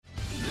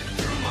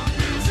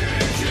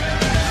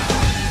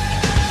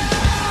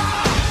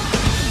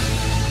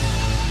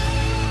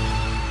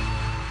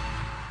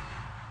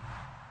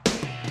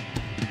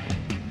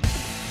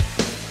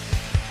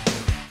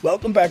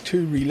Welcome back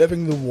to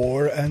Reliving the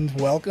War and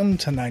welcome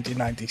to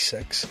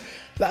 1996.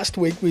 Last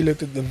week we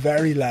looked at the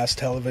very last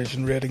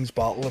television ratings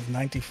battle of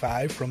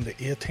 95 from the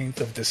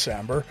 18th of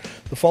December.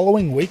 The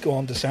following week,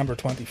 on December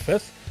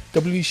 25th,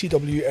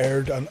 WCW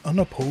aired an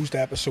unopposed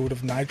episode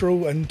of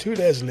Nitro, and 2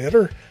 days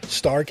later,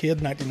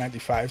 Starrcade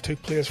 1995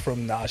 took place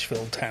from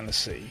Nashville,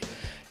 Tennessee.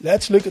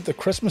 Let's look at the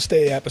Christmas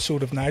Day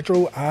episode of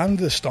Nitro and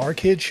the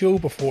Starrcade show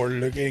before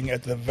looking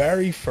at the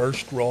very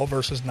first Raw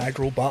vs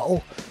Nitro battle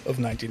of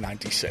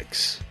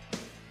 1996.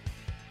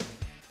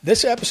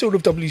 This episode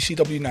of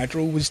WCW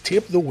Nitro was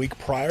taped the week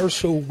prior,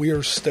 so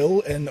we're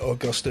still in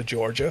Augusta,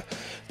 Georgia.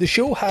 The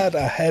show had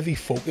a heavy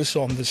focus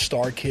on the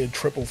Starrcade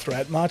triple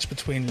threat match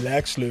between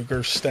Lex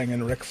Luger, Sting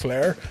and Ric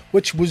Flair,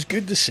 which was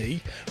good to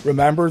see.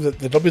 Remember that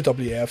the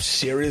WWF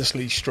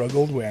seriously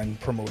struggled when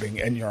promoting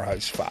In Your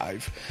House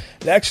 5.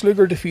 Lex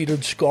Luger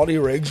defeated Scotty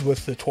Riggs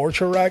with the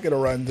torture rack at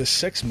around the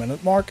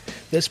 6-minute mark.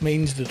 This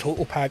means the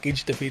total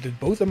package defeated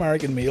both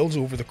American males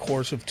over the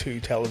course of 2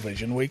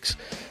 television weeks.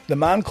 The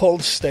man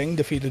called Sting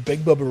defeated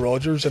Big Bubba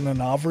Rogers in an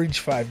average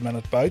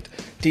 5-minute bout.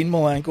 Dean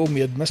Malenko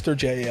made Mr.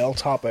 JL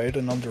tap out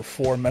in under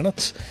 4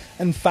 minutes.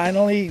 And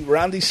finally,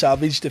 Randy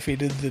Savage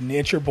defeated the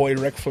Nature Boy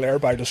Ric Flair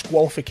by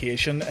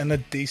disqualification in a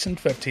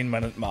decent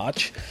 15-minute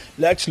match.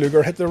 Lex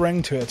Luger hit the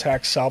ring to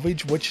attack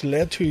Savage, which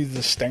led to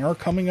the Stinger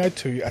coming out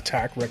to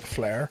attack Ric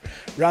Flair.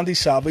 Randy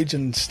Savage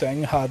and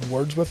Sting had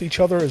words with each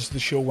other as the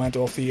show went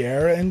off the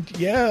air, and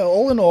yeah,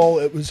 all in all,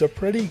 it was a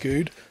pretty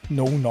good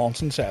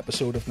no-nonsense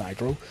episode of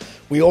Nitro.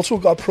 We also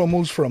got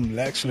promos from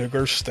Lex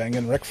Luger, Sting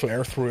and Ric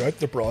Flair throughout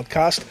the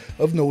broadcast.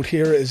 Of note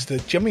here is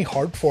that Jimmy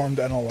Hart formed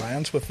an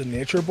alliance with the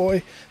Nature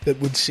Boy that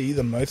would see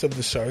the Mouth of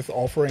the South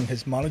offering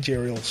his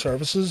managerial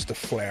services to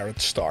Flair at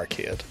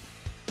Starrcade.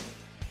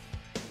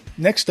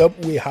 Next up,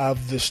 we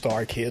have the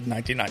Starrcade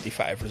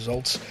 1995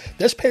 results.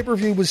 This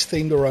pay-per-view was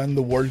themed around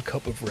the World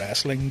Cup of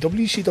Wrestling.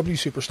 WCW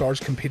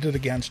superstars competed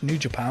against New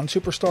Japan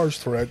superstars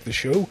throughout the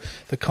show.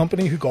 The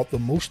company who got the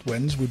most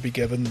wins would be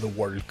given the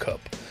World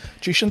Cup.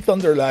 Jushin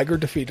Thunder Liger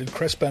defeated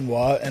Chris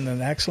Benoit in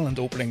an excellent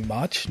opening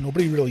match.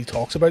 Nobody really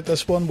talks about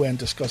this one when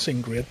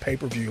discussing great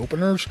pay-per-view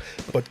openers,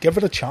 but give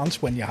it a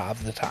chance when you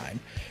have the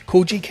time.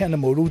 Koji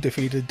Kanemoto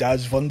defeated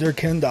Das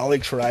Wunderkind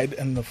Alex Wright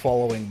in the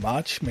following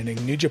match, meaning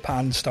New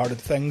Japan started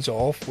things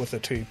off with a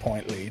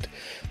 2-point lead.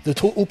 The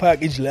total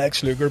package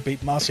Lex Luger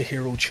beat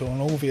Masahiro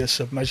Chono via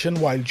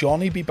submission, while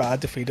Johnny B. Bad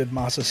defeated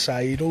Masa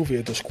Saito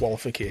via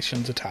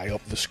disqualification to tie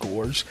up the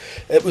scores.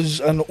 It was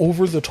an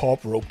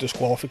over-the-top rope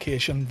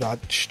disqualification, that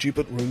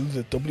stupid rule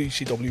that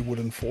WCW would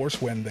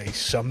enforce when they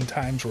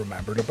sometimes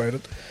remembered about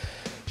it.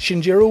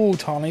 Shinjiro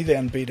Otani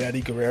then beat Eddie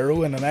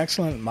Guerrero in an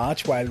excellent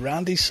match, while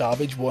Randy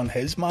Savage won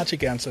his match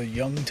against a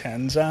young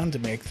Tenzan to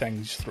make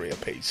things 3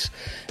 apiece.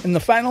 In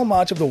the final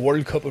match of the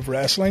World Cup of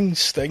Wrestling,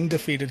 Sting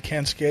defeated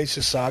Kensuke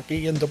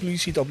Sasaki and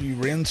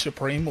WCW reigned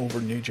supreme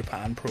over New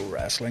Japan Pro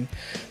Wrestling.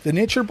 The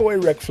Nature Boy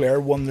Ric Flair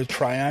won the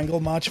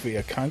triangle match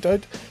via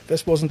countout.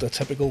 This wasn't a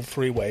typical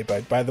 3-way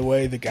bout, by the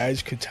way. The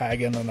guys could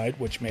tag in and out,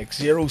 which makes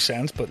 0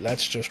 sense, but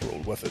let's just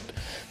roll with it.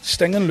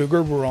 Sting and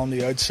Luger were on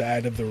the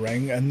outside of the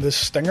ring, and the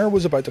Stinger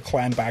was about to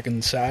climb back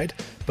inside,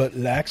 but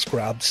Lex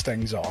grabbed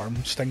Sting's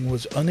arm. Sting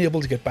was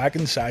unable to get back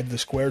inside the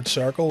squared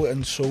circle,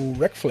 and so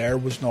Ric Flair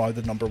was now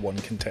the number 1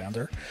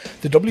 contender.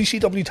 The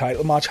WCW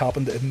title match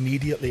happened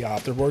immediately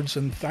afterwards,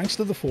 and thanks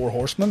to the 4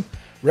 Horsemen,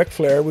 Ric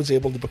Flair was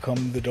able to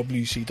become the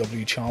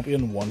WCW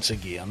champion once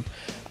again.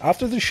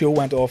 After the show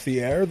went off the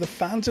air, the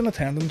fans in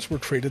attendance were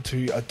treated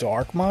to a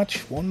dark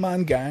match, One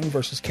Man Gang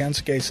versus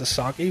Kensuke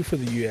Sasaki for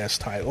the US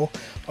title.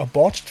 A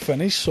botched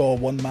finish saw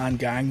One Man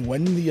Gang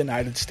win the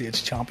United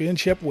States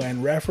Championship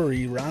when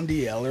referee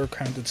Randy Eller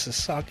counted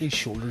Sasaki's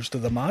shoulders to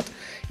the mat,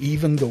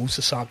 even though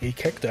Sasaki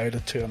kicked out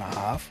at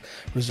 2.5,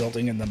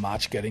 resulting in the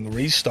match getting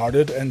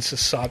restarted and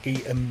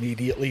Sasaki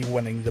immediately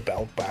winning the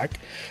belt back.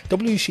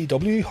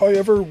 WCW,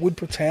 however, would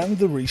pretend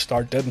the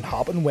restart didn't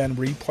happen when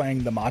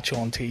replaying the match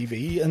on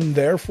TV, and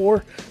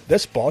therefore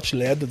this botch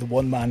led to the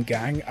One Man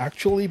Gang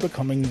actually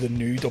becoming the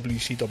new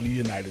WCW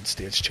United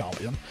States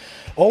champion.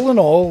 All in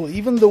all,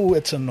 even though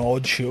it's an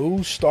odd show,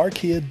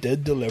 Starrcade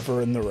did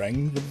deliver in the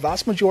ring. The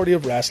vast majority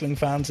of wrestling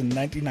fans in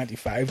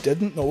 1995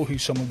 didn't know who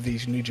some of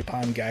these New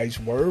Japan guys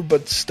were,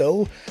 but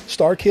still,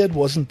 Starrcade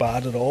wasn't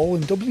bad at all,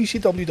 and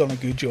WCW done a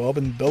good job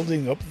in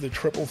building up the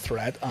triple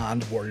threat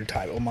and world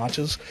title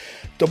matches.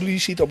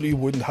 WCW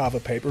wouldn't have a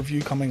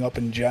pay-per-view coming up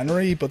in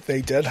January, but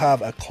they did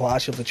have a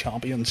Clash of the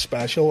Champions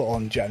special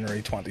on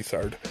January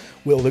 23rd.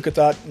 We'll look at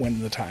that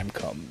when the time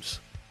comes.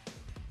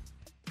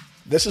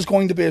 This is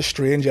going to be a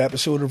strange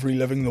episode of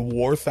Reliving the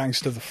War thanks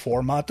to the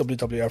format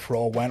WWF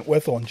Raw went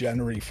with on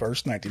January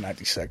 1st,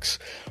 1996.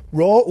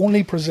 Raw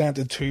only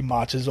presented 2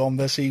 matches on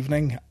this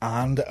evening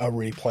and a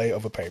replay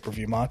of a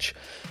pay-per-view match.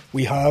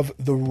 We have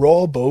the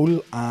Raw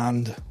Bowl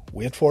and,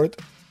 wait for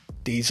it,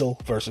 Diesel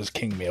versus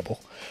King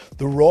Mabel.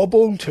 The Raw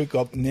Bowl took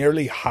up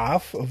nearly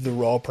half of the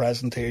Raw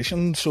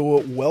presentation, so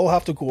it will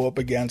have to go up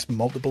against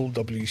multiple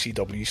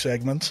WCW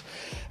segments.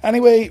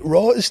 Anyway,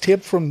 Raw is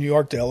taped from New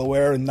York,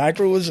 Delaware, and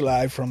Nitro is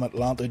live from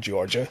Atlanta,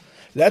 Georgia.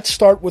 Let's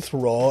start with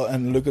Raw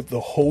and look at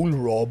the whole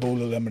Raw Bowl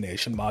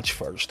elimination match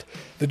first.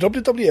 The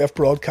WWF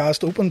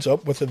broadcast opens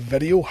up with a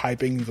video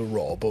hyping the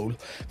Raw Bowl.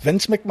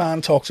 Vince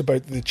McMahon talks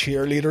about the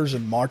cheerleaders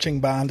and marching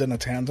band in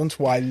attendance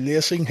while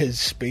lacing his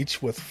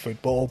speech with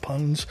football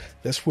puns.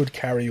 This would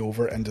carry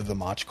over into the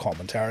match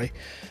commentary.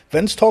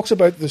 Vince talks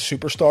about the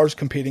superstars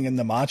competing in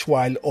the match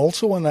while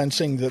also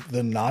announcing that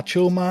the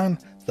Nacho Man,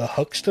 the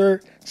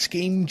Huckster,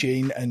 Scheme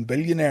Gene and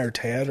Billionaire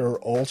Ted are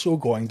also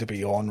going to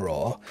be on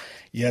Raw.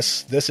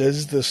 Yes, this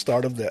is the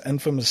start of the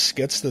infamous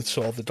skits that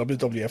saw the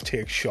WWF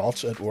take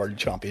shots at World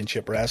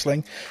Championship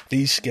Wrestling.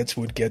 These skits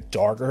would get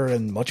darker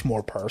and much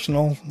more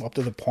personal, up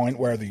to the point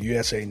where the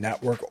USA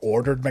Network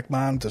ordered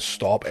McMahon to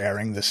stop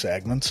airing the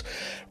segments.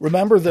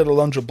 Remember that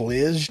Alundra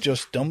Blaze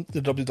just dumped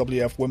the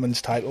WWF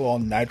Women's title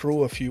on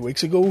Nitro a few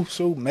weeks ago,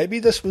 so maybe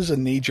this was a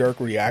knee-jerk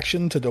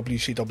reaction to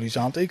WCW's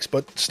antics,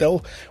 but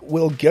still,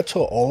 we'll get to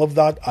all of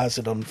that as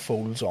it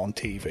unfolds on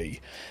TV.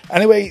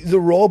 Anyway, the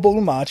Raw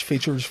Bowl match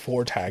features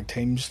 4 tag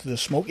teams: the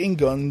Smoking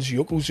Guns,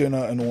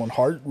 Yokozuna and Owen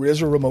Hart,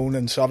 Razor Ramon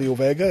and Savio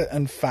Vega,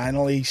 and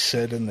finally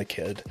Sid and the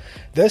Kid.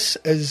 This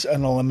is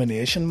an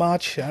elimination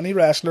match. Any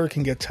wrestler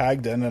can get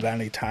tagged in at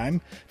any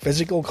time.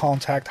 Physical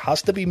contact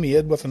has to be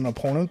made with an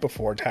opponent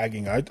before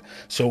tagging out.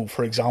 So,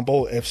 for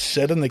example, if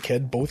Sid and the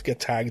Kid both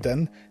get tagged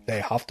in, they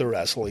have to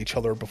wrestle each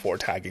other before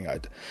tagging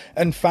out.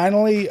 And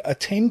finally, a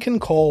team can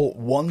call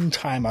one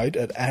timeout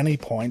at any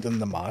point in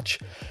the match.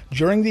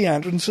 During the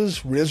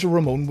entrances, Razor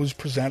Ramon was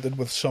presented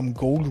with some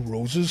gold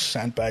roses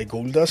sent by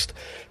Goldust.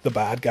 The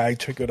bad guy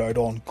took it out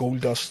on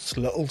Goldust's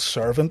little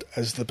servant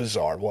as the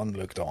bizarre one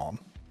looked on.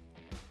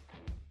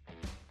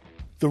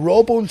 The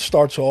Raw Bowl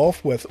starts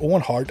off with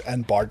Owen Hart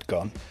and Bart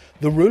Gunn.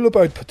 The rule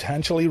about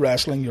potentially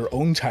wrestling your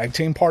own tag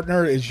team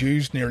partner is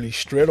used nearly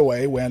straight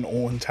away when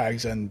Owen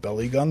tags in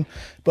Billy Gunn,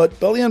 but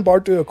Billy and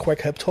Bart do a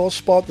quick hip toss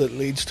spot that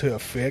leads to a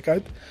fake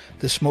out.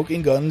 The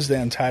Smoking Guns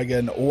then tag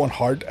in Owen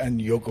Hart and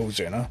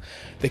Yokozuna.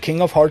 The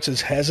King of Hearts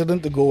is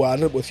hesitant to go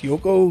at it with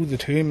Yoko. The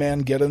two men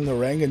get in the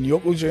ring and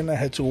Yokozuna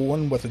hits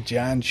Owen with a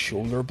giant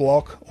shoulder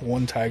block.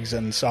 Owen tags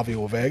in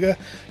Savio Vega,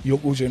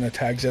 Yokozuna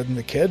tags in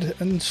the Kid,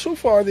 and so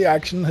far the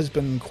action has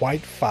been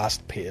quite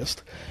fast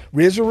paced.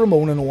 Razor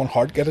Ramon and Owen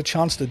Hart get a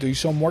chance to do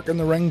some work in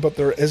the ring, but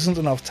there isn't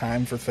enough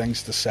time for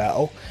things to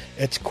settle.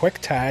 It's quick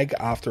tag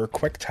after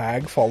quick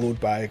tag followed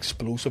by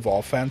explosive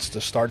offense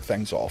to start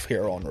things off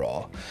here on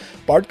Raw.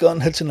 Bart Gunn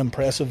hits an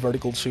impressive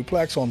vertical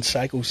suplex on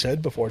Psycho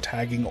Sid before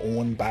tagging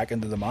Owen back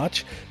into the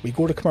match. We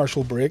go to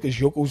commercial break as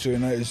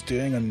Yokozuna is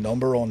doing a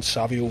number on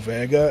Savio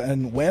Vega,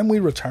 and when we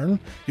return,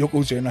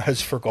 Yokozuna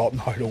has forgotten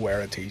how to wear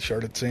a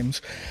t-shirt, it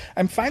seems.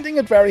 I'm finding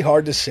it very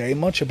hard to say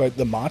much about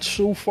the match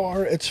so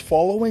far. It's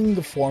following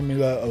the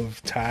formula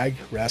of tag,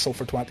 wrestle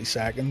for 20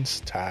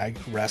 seconds, tag,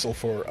 wrestle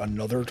for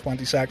another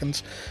 20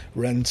 seconds,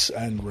 rinse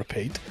and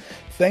repeat.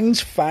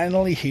 Things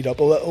finally heat up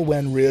a little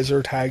when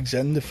Razor tags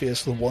in to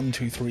face the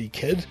 1-2-3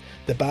 Kid.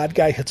 The bad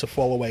guy hits a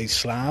fall-away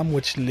slam,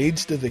 which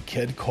leads to the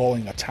Kid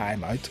calling a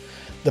timeout.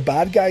 The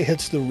bad guy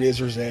hits the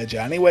Razor's edge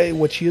anyway,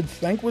 which you'd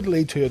think would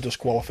lead to a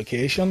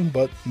disqualification,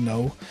 but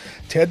no.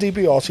 Ted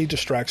DiBiase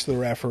distracts the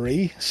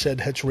referee.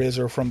 Sid hits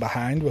Razor from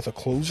behind with a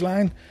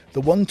clothesline.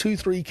 The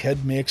 1-2-3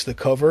 Kid makes the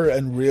cover,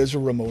 and Razor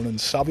Ramon and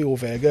Savio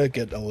Vega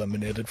get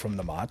eliminated from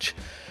the match.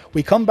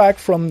 We come back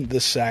from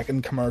the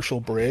second commercial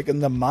break,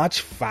 and the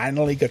match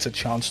finally gets a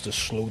chance to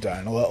slow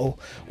down a little.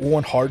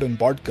 Owen Hart and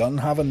Bart Gunn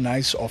have a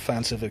nice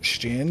offensive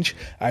exchange.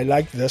 I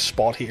like this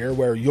spot here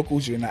where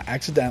Yokozuna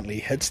accidentally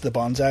hits the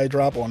Banzai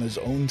Drop on his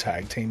own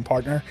tag team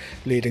partner,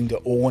 leading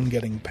to Owen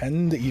getting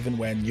pinned even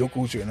when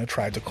Yokozuna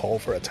tried to call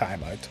for a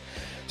timeout.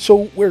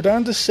 So we're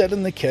down to Sid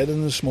and the Kid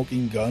and the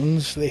Smoking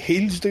Guns. The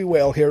heels do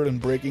well here in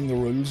breaking the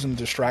rules and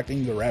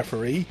distracting the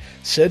referee.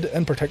 Sid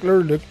in particular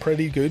looked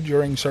pretty good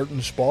during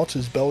certain spots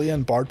as Billy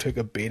and Bart took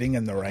a beating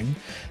in the ring.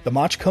 The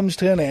match comes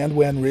to an end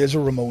when Razor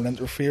Ramon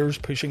interferes,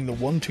 pushing the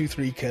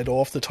 1-2-3 Kid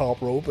off the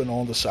top rope and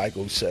onto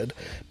Psycho Sid.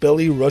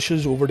 Billy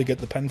rushes over to get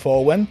the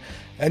pinfall win.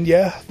 And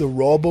yeah, the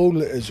Raw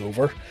Bowl is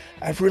over.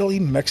 I've really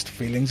mixed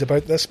feelings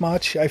about this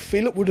match. I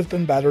feel it would have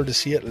been better to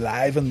see it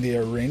live in the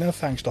arena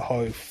thanks to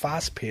how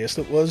fast paced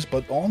it was,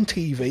 but on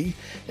TV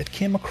it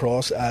came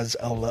across as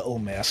a little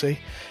messy.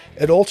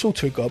 It also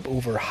took up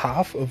over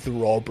half of the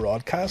Raw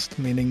broadcast,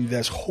 meaning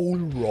this whole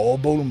Raw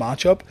Bowl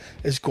matchup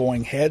is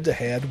going head to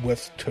head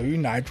with 2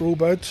 Nitro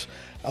bouts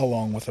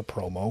along with a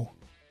promo.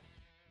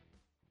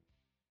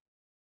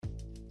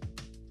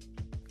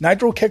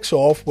 Nitro kicks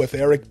off with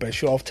Eric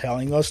Bischoff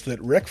telling us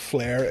that Ric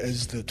Flair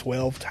is the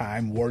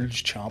 12-time world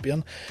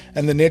champion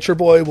and the Nature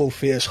Boy will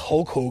face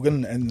Hulk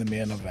Hogan in the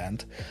main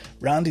event.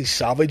 Randy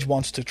Savage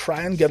wants to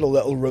try and get a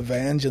little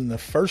revenge in the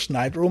first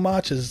Nitro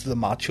match as the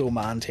Macho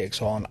Man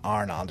takes on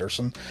Arn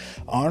Anderson.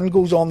 Arn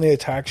goes on the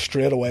attack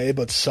straight away,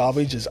 but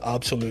Savage is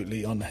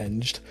absolutely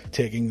unhinged,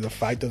 taking the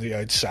fight to the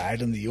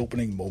outside in the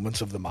opening moments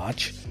of the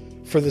match.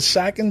 For the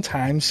second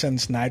time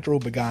since Nitro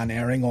began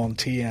airing on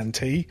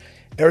TNT,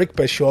 Eric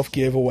Bischoff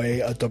gave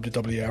away a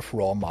WWF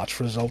Raw match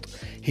result.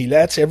 He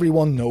lets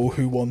everyone know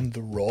who won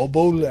the Raw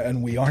Bowl,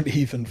 and we aren't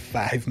even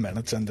 5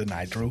 minutes into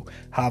Nitro.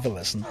 Have a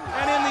listen.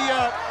 And in the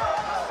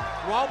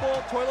wall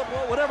bowl, toilet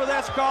bowl, whatever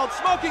that's called.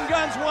 Smoking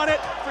Guns won it.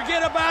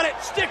 Forget about it.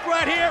 Stick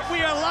right here.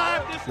 We are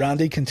live.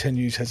 Randy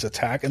continues his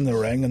attack in the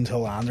ring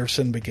until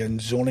Anderson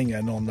begins zoning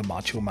in on the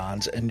Macho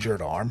Man's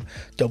injured arm.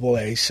 Double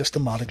A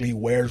systematically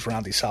wears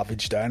Randy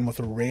Savage down with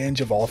a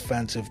range of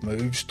offensive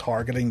moves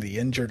targeting the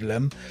injured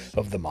limb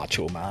of the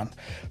Macho Man.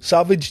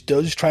 Savage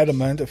does try to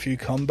mount a few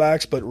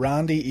comebacks, but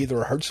Randy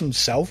either hurts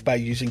himself by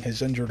using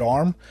his injured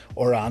arm,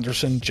 or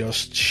Anderson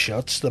just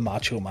shuts the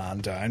Macho Man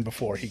down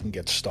before he can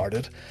get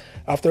started.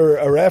 After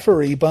a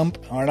referee bump,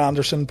 Arn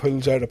Anderson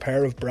pulls out a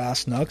pair of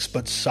brass knucks,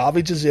 but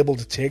Savage is able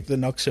to take the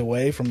knucks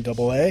away from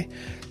Double A,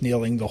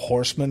 nailing the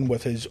Horseman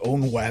with his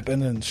own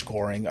weapon and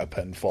scoring a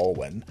pinfall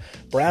win.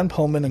 Brian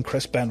Pillman and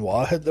Chris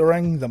Benoit hit the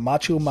ring, the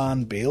Macho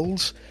Man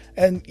bails,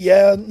 and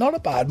yeah, not a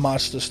bad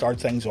match to start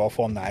things off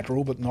on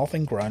Nitro, but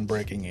nothing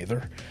groundbreaking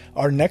either.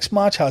 Our next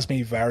match has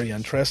me very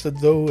interested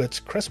though. It's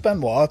Chris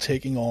Benoit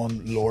taking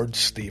on Lord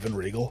Steven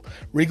Regal.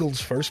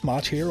 Regal's first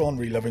match here on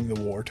Reliving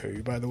the War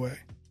 2, by the way.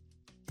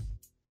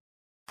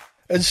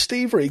 As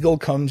Steve Regal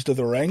comes to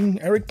the ring,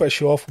 Eric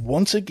Bischoff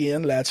once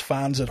again lets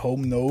fans at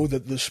home know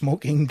that the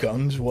Smoking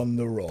Guns won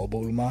the Raw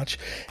Bowl match.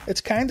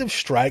 It's kind of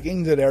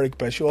striking that Eric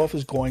Bischoff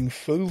is going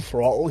full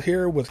throttle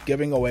here with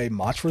giving away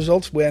match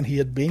results when he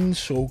had been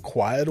so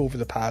quiet over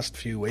the past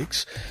few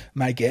weeks.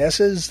 My guess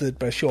is that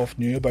Bischoff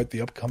knew about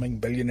the upcoming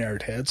Billionaire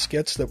Ted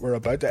skits that were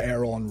about to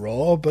air on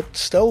Raw, but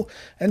still,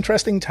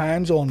 interesting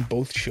times on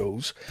both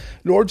shows.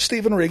 Lord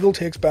Steven Regal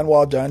takes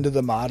Benoit down to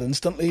the mat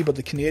instantly, but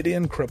the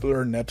Canadian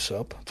crippler nips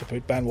up. To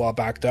put Benoit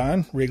back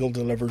down, Regal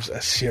delivers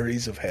a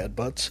series of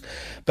headbutts.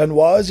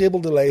 Benoit is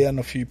able to lay in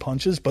a few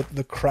punches, but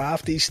the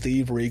crafty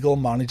Steve Regal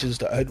manages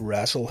to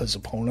out-wrestle his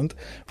opponent,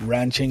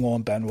 wrenching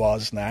on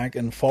Benoit's neck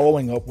and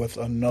following up with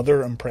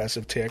another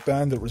impressive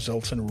takedown that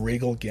results in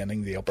Regal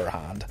gaining the upper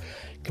hand.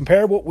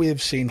 Compare what we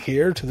have seen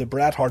here to the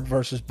Bret Hart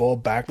vs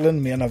Bob Backlund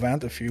main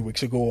event a few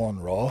weeks ago on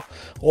Raw.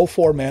 All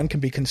four men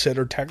can be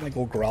considered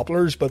technical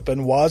grapplers, but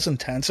Benoit's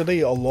intensity,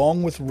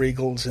 along with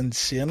Regal's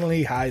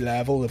insanely high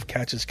level of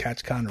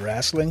catch-as-catch-can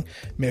wrestling,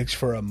 makes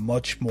for a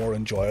much more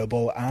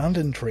enjoyable and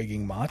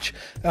intriguing match,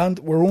 and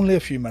we're only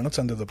a few minutes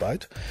into the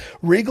bout.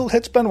 Regal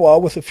hits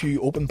Benoit with a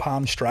few open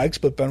palm strikes,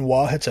 but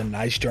Benoit hits a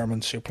nice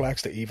German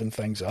suplex to even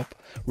things up.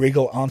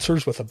 Regal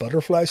answers with a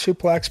butterfly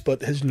suplex,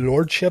 but his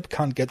lordship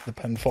can't get the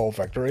pinfall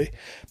victory.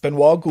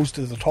 Benoit goes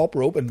to the top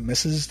rope and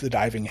misses the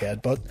diving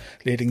headbutt,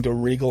 leading to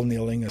Regal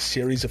nailing a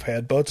series of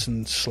headbutts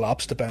and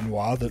slaps to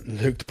Benoit that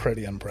looked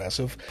pretty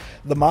impressive.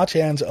 The match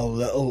ends a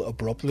little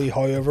abruptly,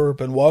 however.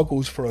 Benoit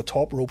goes for a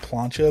top rope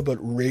plancha, but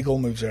Regal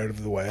moves out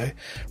of the way.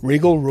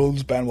 Regal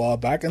rolls Benoit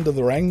back into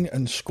the ring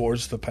and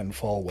scores the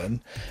pinfall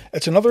win.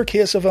 It's another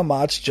case of a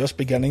match just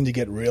beginning to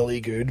get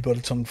really good, but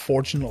it's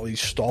unfortunately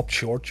stopped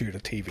short due to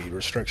TV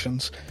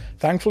restrictions.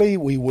 Thankfully,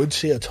 we would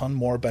see a ton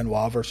more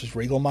Benoit vs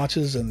Regal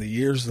matches in the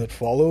years that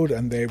followed,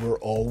 and they were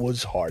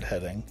always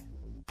hard-hitting.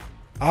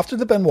 After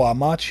the Benoit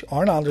match,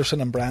 Arn Anderson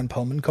and Brian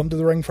Pillman come to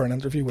the ring for an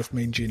interview with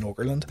Mean Gene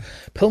Okerlund.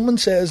 Pillman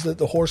says that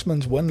the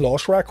Horseman's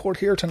win-loss record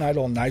here tonight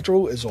on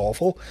Nitro is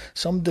awful.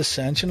 Some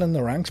dissension in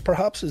the ranks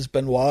perhaps, as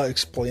Benoit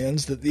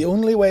explains that the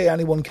only way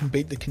anyone can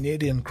beat the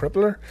Canadian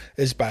crippler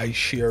is by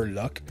sheer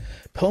luck.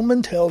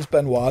 Pillman tells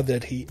Benoit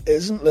that he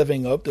isn't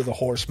living up to the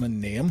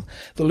Horseman name.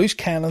 The loose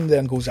cannon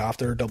then goes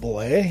after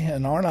Double A,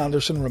 and Arn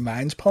Anderson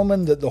reminds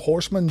Pillman that the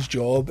Horseman's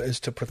job is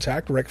to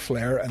protect Ric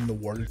Flair and the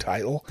world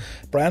title.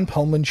 Brian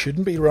Pillman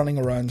shouldn't be running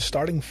around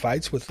starting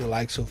fights with the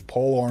likes of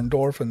Paul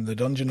Orndorff and the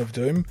Dungeon of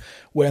Doom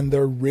when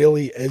there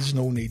really is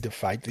no need to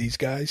fight these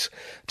guys.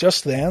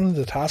 Just then,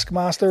 the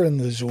Taskmaster and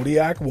the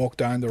Zodiac walk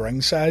down the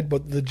ringside,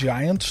 but the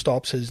Giant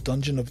stops his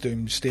Dungeon of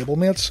Doom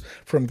stablemates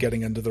from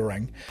getting into the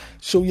ring.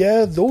 So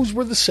yeah, those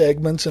were the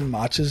segments and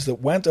matches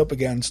that went up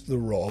against the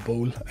Raw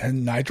Bowl,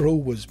 and Nitro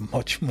was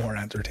much more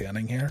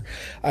entertaining here.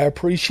 I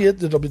appreciate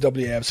the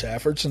WWF's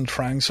efforts in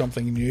trying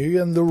something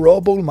new, and the Raw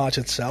Bowl match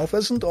itself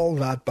isn't all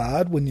that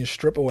bad when you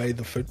strip away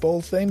the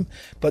football theme,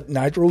 but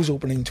Nitro's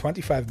opening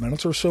 25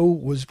 minutes or so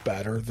was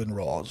better than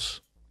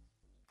Raw's.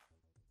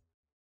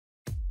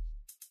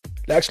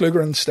 Lex Luger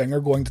and Sting are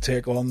going to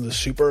take on the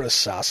Super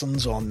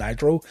Assassins on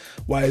Nitro,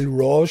 while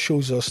Raw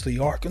shows us the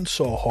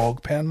Arkansas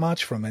Hog Pen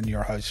match from In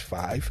Your House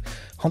 5,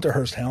 Hunter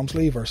Hearst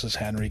Helmsley versus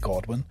Henry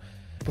Godwinn.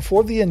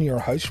 Before the In Your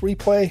House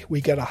replay, we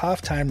get a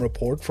halftime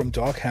report from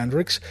Doc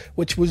Hendricks,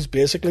 which was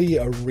basically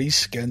a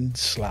reskinned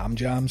Slam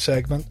Jam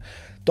segment.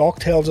 Doc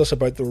tells us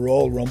about the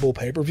Royal Rumble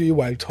pay-per-view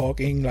while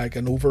talking like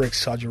an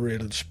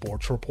over-exaggerated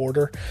sports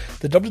reporter.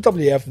 The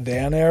WWF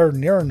then aired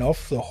near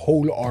enough the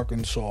whole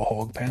Arkansas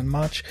Hog Pen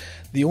match.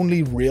 The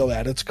only real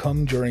edits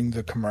come during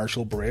the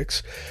commercial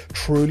breaks.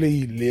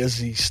 Truly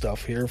lazy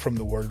stuff here from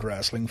the World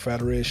Wrestling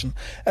Federation.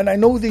 And I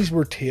know these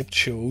were taped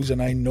shows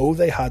and I know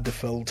they had to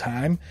fill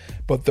time,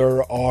 but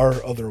there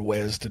are other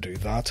ways to do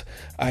that.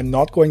 I'm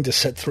not going to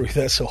sit through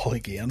this all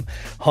again.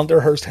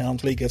 Hunter Hearst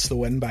Helmsley gets the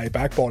win by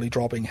backbody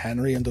dropping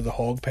Henry into the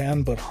Hog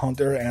Pen, but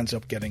Hunter ends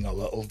up getting a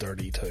little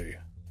dirty too.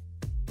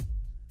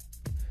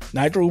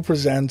 Nitro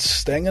presents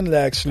Sting and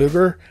Lex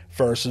Luger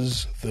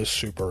versus the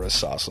Super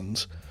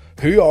Assassins.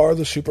 Who are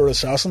the Super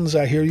Assassins,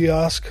 I hear you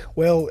ask?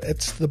 Well,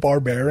 it's the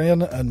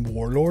Barbarian and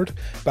Warlord,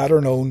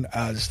 better known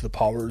as the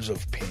Powers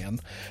of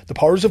Pain. The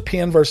Powers of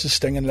Pain versus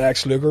Sting and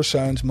Lex Luger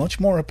sounds much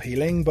more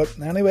appealing, but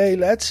anyway,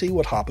 let's see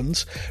what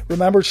happens.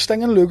 Remember,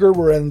 Sting and Luger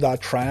were in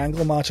that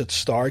triangle match at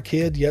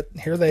Starrcade, yet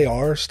here they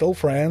are, still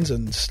friends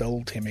and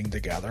still teaming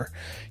together.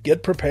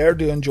 Get prepared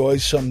to enjoy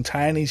some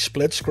tiny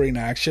split-screen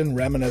action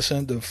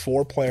reminiscent of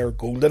 4-player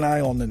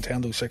GoldenEye on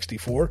Nintendo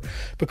 64,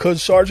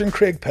 because Sergeant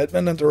Craig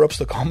Pittman interrupts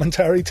the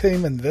commentary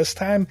team, and this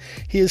time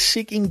he is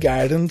seeking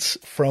guidance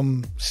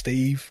from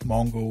Steve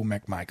Mongo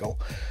McMichael.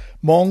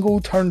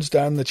 Mongo turns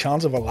down the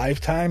chance of a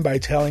lifetime by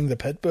telling the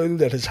Pitbull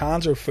that his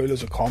hands are full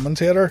as a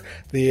commentator,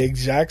 the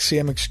exact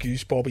same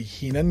excuse Bobby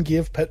Heenan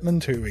gave Pittman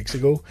 2 weeks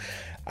ago.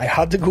 I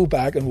had to go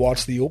back and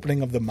watch the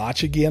opening of the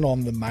match again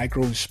on the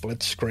micro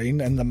split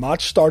screen, and the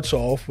match starts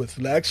off with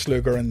Lex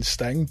Luger and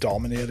Sting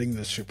dominating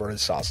the Super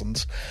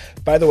Assassins.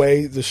 By the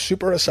way, the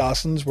Super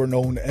Assassins were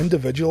known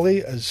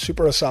individually as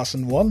Super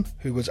Assassin 1,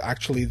 who was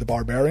actually the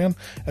Barbarian,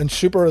 and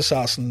Super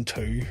Assassin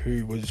 2,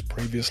 who was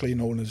previously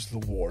known as the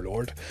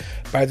Warlord.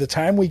 By the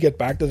time we get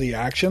back to the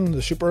action,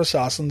 the Super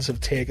Assassins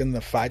have taken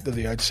the fight to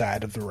the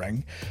outside of the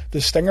ring.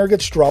 The Stinger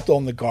gets dropped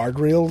on the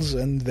guardrails,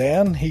 and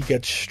then he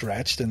gets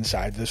stretched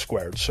inside the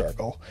squared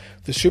circle.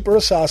 The Super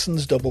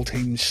Assassins double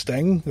team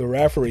Sting. The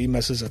referee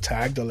misses a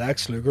tag to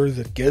Lex Luger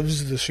that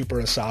gives the Super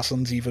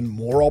Assassins even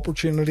more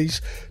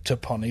opportunities to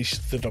punish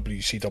the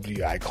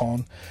WCW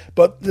icon.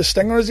 But the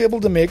Stinger is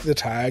able to make the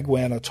tag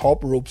when a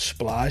top rope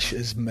splash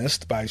is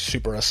missed by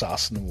Super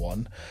Assassin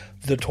 1.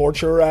 The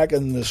Torture Rack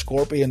and the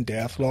Scorpion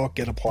Deathlock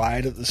get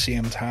applied at the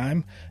same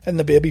time, and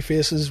the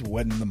babyfaces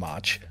win the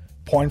match.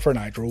 Point for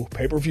Nitro.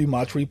 Pay-per-view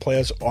match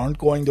replays aren't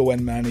going to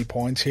win many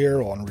points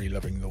here on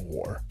Reliving the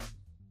War.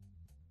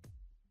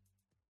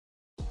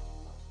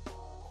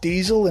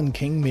 Diesel and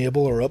King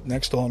Mabel are up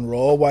next on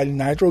Raw, while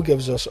Nitro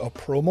gives us a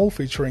promo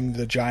featuring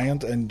the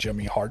Giant and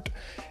Jimmy Hart.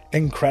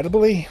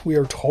 Incredibly, we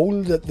are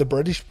told that the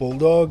British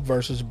Bulldog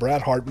versus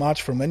Bret Hart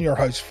match from In Your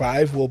House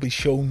 5 will be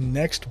shown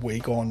next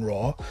week on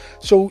Raw,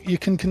 so you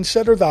can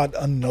consider that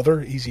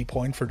another easy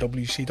point for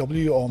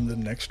WCW on the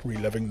next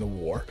Reliving the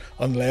War,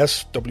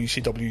 unless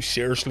WCW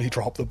seriously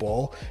drop the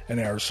ball and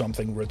air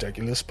something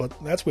ridiculous, but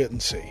let's wait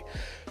and see.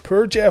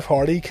 Poor Jeff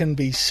Hardy can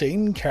be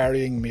seen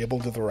carrying Mabel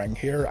to the ring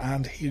here,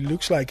 and he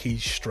looks like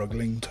he's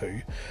struggling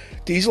too.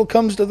 Diesel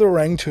comes to the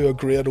ring to a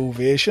great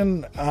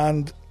ovation,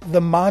 and the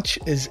match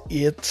is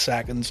 8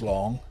 seconds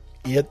long.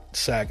 8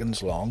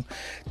 seconds long.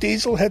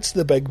 Diesel hits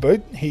the big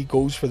boot, he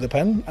goes for the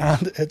pin,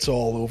 and it's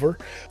all over.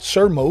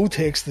 Sir Mo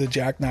takes the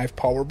jackknife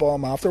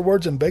powerbomb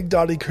afterwards, and Big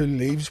Daddy Cool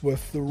leaves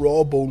with the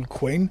Raw Bold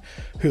Queen,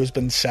 who has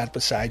been set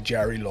beside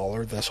Jerry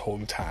Lawler this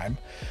whole time.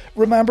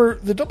 Remember,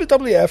 the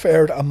WWF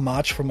aired a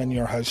match from In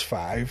Your House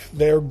 5.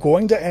 They're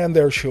going to end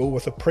their show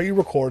with a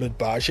pre-recorded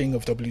bashing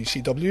of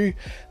WCW.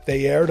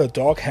 They aired a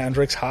Doc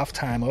Hendricks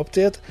halftime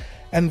update,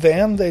 and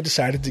then they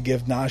decided to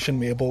give Nash and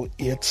Mabel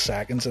 8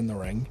 seconds in the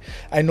ring.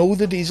 I know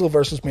the Diesel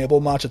vs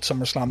Mabel match at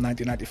SummerSlam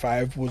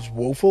 1995 was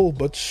woeful,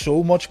 but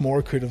so much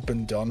more could have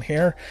been done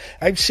here.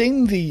 I've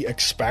seen the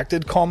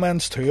expected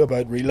comments too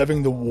about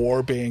Reliving the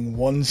War being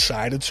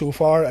one-sided so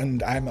far,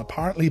 and I'm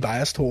apparently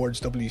biased towards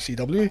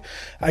WCW.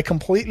 I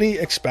completely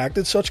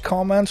expected such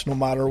comments no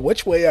matter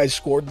which way I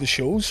scored the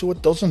show, so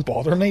it doesn't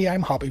bother me.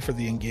 I'm happy for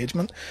the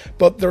engagement,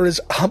 but there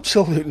is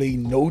absolutely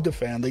no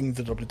defending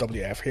the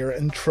WWF here,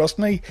 and trust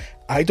me,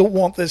 I don't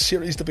want this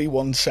series to be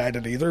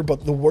one-sided either,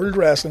 but the World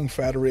Wrestling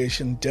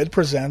Federation did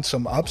present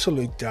some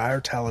absolute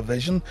dire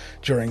television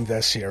during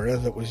this era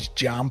that was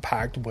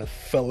jam-packed with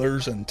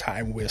fillers and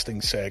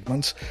time-wasting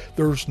segments.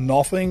 There's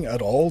nothing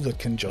at all that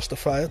can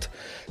justify it.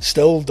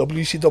 Still,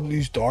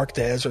 WCW's dark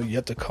days are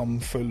yet to come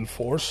full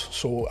force,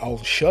 so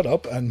I'll shut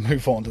up and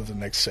move on to the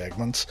next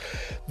segments.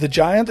 The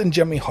Giant and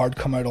Jimmy Hart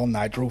come out on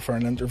Nitro for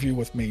an interview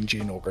with Mean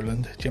Gene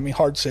Okerlund. Jimmy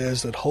Hart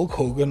says that Hulk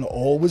Hogan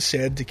always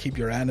said to keep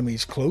your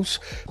enemies close,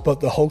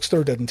 but the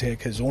Hulkster didn't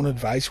take his own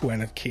advice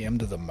when it came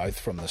to the mouth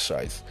from the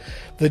south.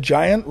 The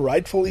Giant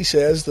rightfully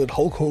says that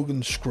Hulk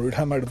Hogan screwed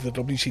him out of the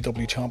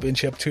WCW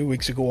Championship 2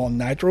 weeks ago on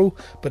Nitro,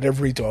 but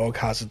every dog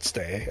has its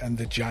day, and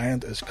the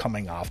Giant is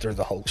coming after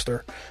the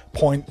Hulkster.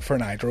 Point for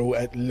Nitro,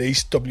 at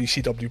least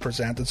WCW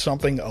presented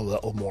something a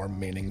little more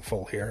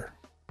meaningful here.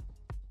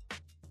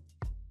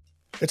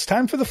 It's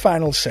time for the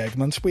final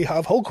segments. We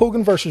have Hulk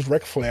Hogan versus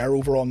Ric Flair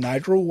over on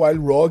Nitro, while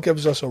Raw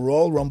gives us a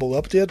Royal Rumble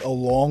update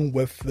along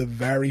with the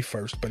very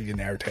first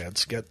Billionaire Ted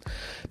skit.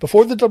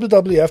 Before the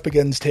WWF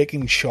begins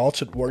taking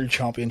shots at World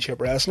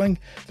Championship Wrestling,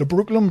 the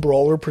Brooklyn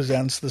Brawler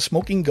presents the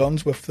Smoking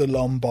Guns with the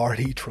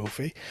Lombardi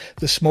Trophy.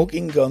 The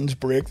Smoking Guns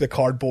break the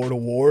cardboard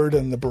award,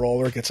 and the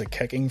Brawler gets a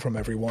kicking from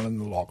everyone in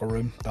the locker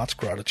room. That's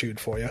gratitude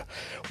for you.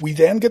 We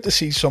then get to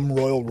see some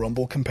Royal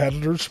Rumble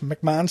competitors.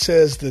 McMahon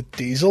says that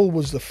Diesel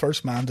was the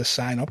first man to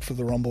sign sign up for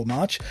the Rumble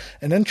match.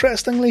 And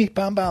interestingly,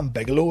 Bam Bam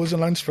Bigelow was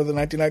announced for the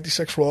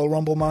 1996 Royal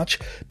Rumble match.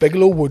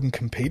 Bigelow wouldn't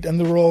compete in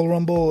the Royal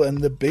Rumble, and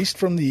the Beast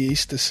from the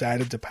East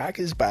decided to pack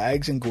his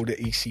bags and go to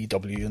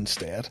ECW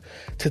instead.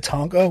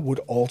 Tatanka would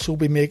also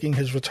be making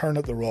his return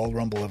at the Royal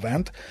Rumble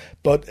event,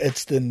 but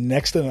it's the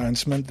next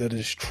announcement that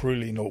is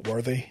truly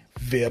noteworthy.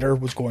 Vader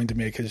was going to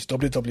make his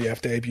WWF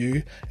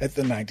debut at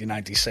the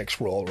 1996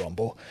 Royal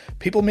Rumble.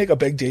 People make a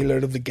big deal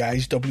out of the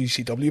guys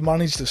WCW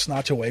managed to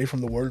snatch away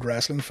from the World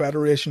Wrestling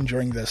Federation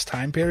during this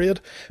time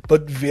period,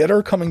 but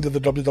Vader coming to the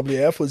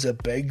WWF was a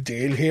big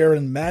deal here,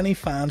 and many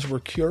fans were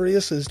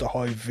curious as to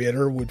how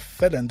Vader would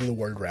fit into the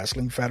World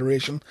Wrestling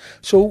Federation.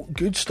 So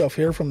good stuff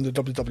here from the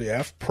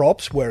WWF,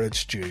 props where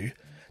it's due.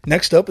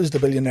 Next up is the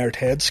Billionaire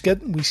Ted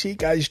skit. We see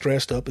guys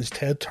dressed up as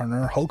Ted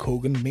Turner, Hulk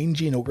Hogan, Mean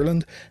Gene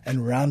Okerlund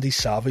and Randy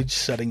Savage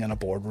sitting in a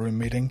boardroom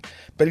meeting.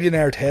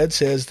 Billionaire Ted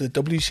says that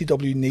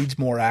WCW needs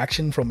more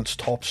action from its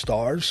top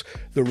stars.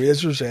 The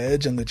Razor's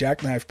Edge and the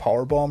Jackknife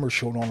Powerbomb are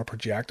shown on a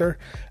projector,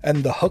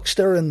 and the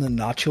Huckster and the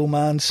Nacho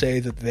Man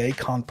say that they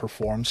can't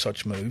perform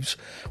such moves.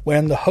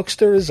 When the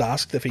Huckster is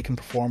asked if he can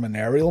perform an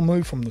aerial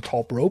move from the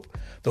top rope,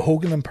 the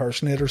Hogan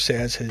impersonator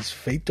says his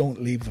feet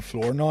don't leave the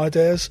floor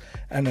nowadays,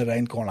 and it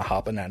ain't gonna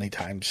happen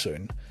anytime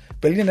soon.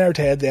 Billionaire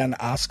Ted then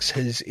asks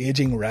his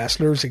aging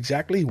wrestlers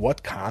exactly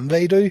what can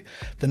they do.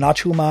 The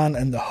Nacho Man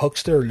and the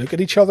Huckster look at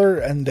each other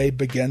and they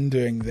begin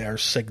doing their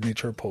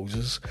signature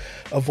poses.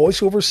 A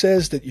voiceover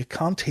says that you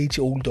can't teach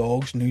old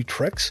dogs new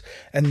tricks,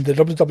 and the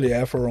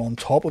WWF are on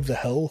top of the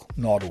hill,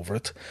 not over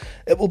it.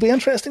 It will be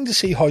interesting to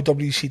see how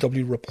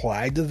WCW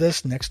replied to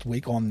this next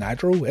week on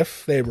Nitro,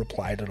 if they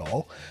replied at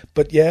all.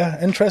 But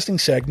yeah, interesting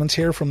segments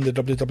here from the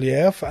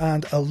WWF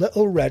and a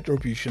little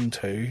retribution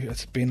too.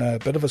 It's been a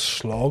bit of a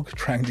slog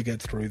trying to get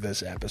through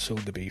this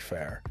episode, to be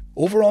fair.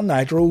 Over on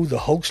Nitro, the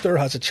Hulkster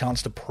has a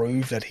chance to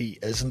prove that he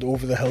isn't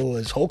over the hill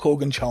as Hulk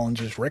Hogan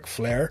challenges Ric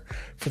Flair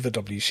for the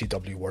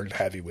WCW World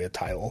Heavyweight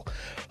title.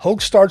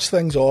 Hulk starts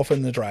things off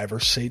in the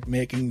driver's seat,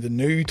 making the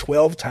new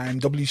 12-time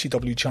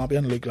WCW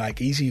champion look like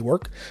easy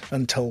work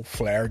until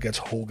Flair gets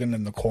Hogan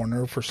in the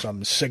corner for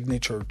some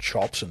signature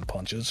chops and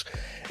punches.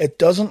 It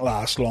doesn't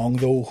last long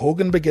though.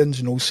 Hogan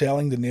begins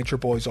no-selling the Nature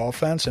Boys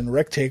offense and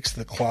Rick takes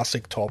the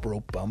classic top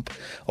rope bump,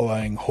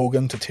 allowing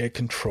Hogan to take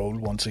control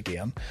once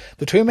again.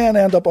 The two men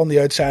end up on the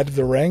outside of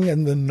the ring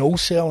and the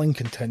no-selling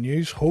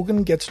continues.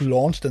 Hogan gets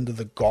launched into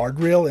the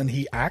guardrail and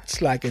he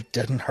acts like it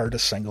didn't hurt a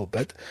single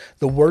bit.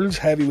 The world's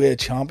heavyweight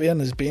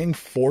champion is being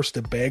forced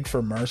to beg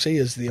for mercy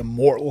as the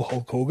immortal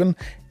Hulk Hogan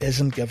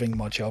isn't giving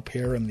much up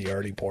here in the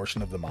early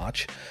portion of the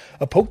match.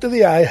 A poke to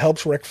the eye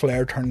helps Ric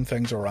Flair turn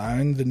things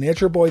around. The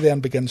Nature Boy then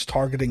begins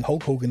targeting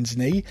Hulk Hogan's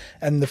knee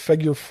and the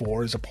figure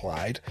 4 is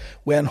applied.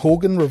 When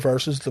Hogan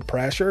reverses the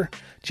pressure,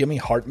 Jimmy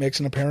Hart makes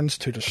an appearance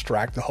to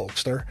distract the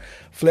Hulkster.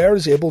 Flair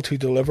is able to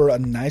deliver a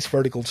nice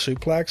vertical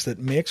suplex that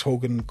makes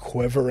Hogan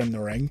quiver in the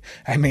ring.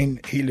 I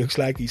mean, he looks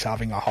like he's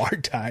having a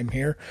hard time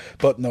here,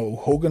 but no,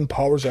 Hogan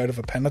powers out of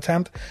a pin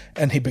attempt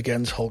and he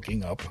begins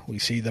hulking up. We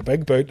see the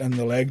big boot and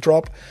the leg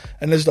drop,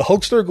 and as the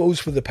Hulkster goes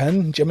for the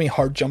pin, Jimmy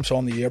Hart jumps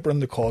on the apron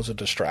to cause a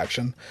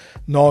distraction.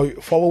 Now,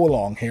 follow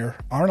along here.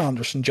 Arn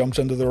Anderson jumps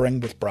into the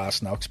ring with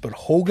brass knucks, but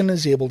Hogan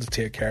is able to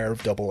take care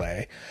of Double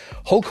A.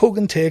 Hulk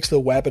Hogan takes the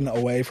weapon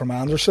away from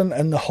Anderson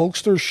and the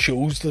Hulkster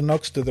shows the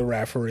knucks to the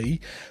referee.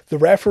 The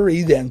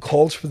referee then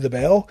calls for the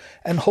bell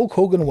and Hulk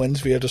Hogan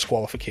wins via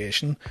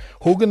disqualification.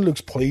 Hogan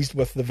looks pleased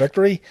with the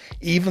victory,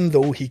 even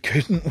though he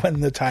couldn't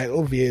win the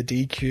title via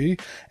DQ,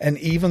 and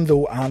even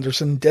though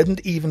Anderson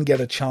didn't even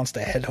get a chance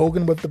to hit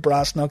Hogan with the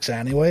brass knucks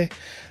anyway.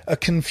 A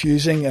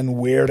confusing and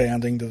weird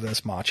ending to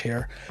this match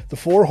here. The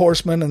Four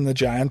Horsemen and the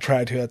Giant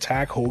try to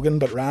attack Hogan,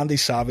 but Randy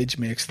Savage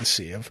makes the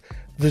save.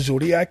 The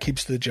Zodiac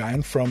keeps the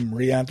Giant from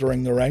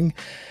re-entering the ring.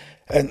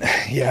 And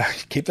yeah,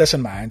 keep this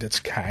in mind,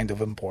 it's kind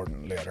of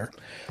important later.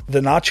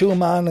 The Nacho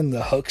Man and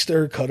the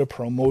Huckster cut a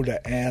promo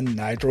to end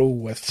Nitro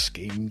with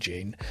Scheme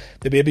Gene.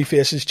 The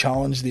babyfaces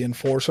challenge the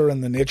Enforcer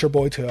and the Nature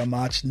Boy to a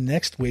match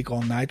next week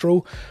on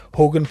Nitro.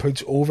 Hogan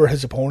puts over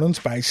his opponents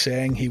by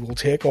saying he will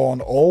take on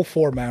all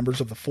 4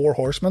 members of the Four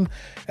Horsemen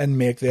and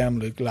make them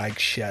look like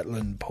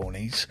Shetland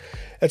ponies.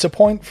 It's a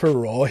point for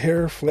Raw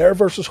here. Flair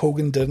versus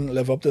Hogan didn't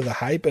live up to the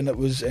hype and it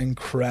was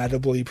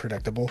incredibly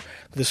predictable.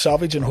 The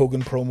Savage and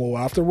Hogan promo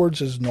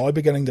afterwards is now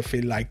beginning to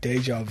feel like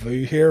deja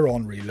vu here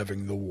on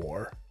Reliving the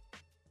War.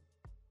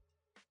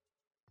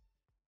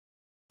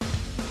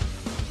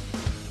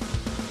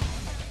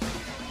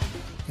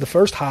 The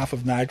first half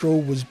of Nitro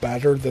was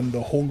better than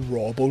the whole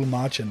Raw Bowl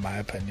match in my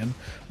opinion.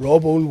 Raw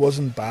Bowl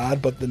wasn't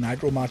bad, but the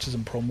Nitro matches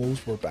and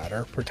promos were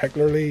better,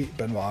 particularly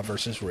Benoit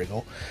versus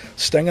Regal.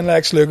 Sting and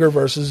Lex Luger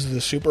versus the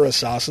Super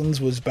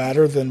Assassins was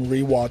better than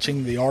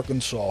rewatching the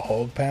Arkansas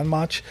Hog Pen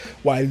match,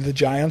 while the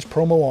Giants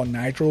promo on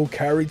Nitro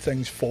carried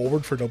things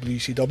forward for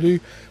WCW,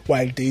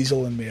 while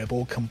Diesel and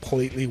Mabel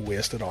completely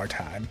wasted our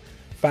time.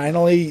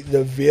 Finally,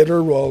 the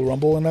Vader Royal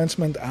Rumble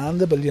announcement and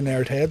the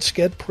Billionaire Ted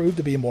skit proved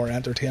to be more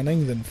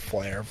entertaining than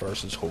Flair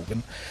versus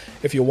Hogan.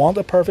 If you want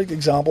a perfect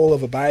example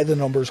of a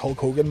by-the-numbers Hulk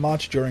Hogan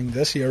match during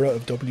this era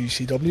of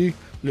WCW,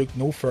 look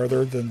no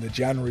further than the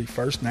January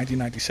 1st,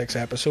 1996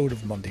 episode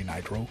of Monday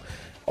Nitro.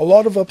 A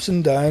lot of ups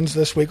and downs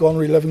this week on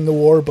Reliving the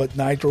War, but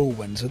Nitro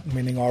wins it,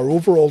 meaning our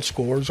overall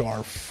scores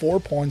are 4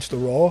 points to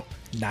Raw,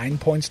 9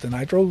 points to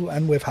Nitro,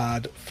 and we've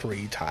had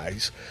 3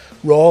 ties.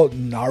 Raw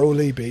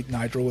narrowly beat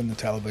Nitro in the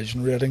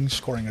television ratings,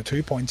 scoring a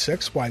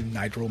 2.6, while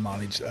Nitro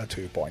managed a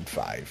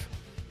 2.5.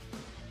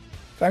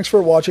 Thanks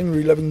for watching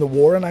Reliving the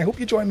War, and I hope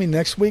you join me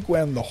next week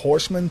when the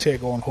Horsemen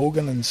take on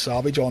Hogan and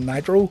Savage on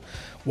Nitro,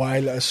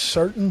 while a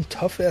certain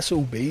tough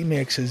SOB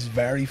makes his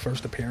very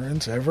first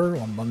appearance ever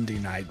on Monday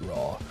Night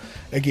Raw.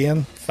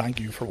 Again, thank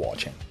you for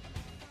watching.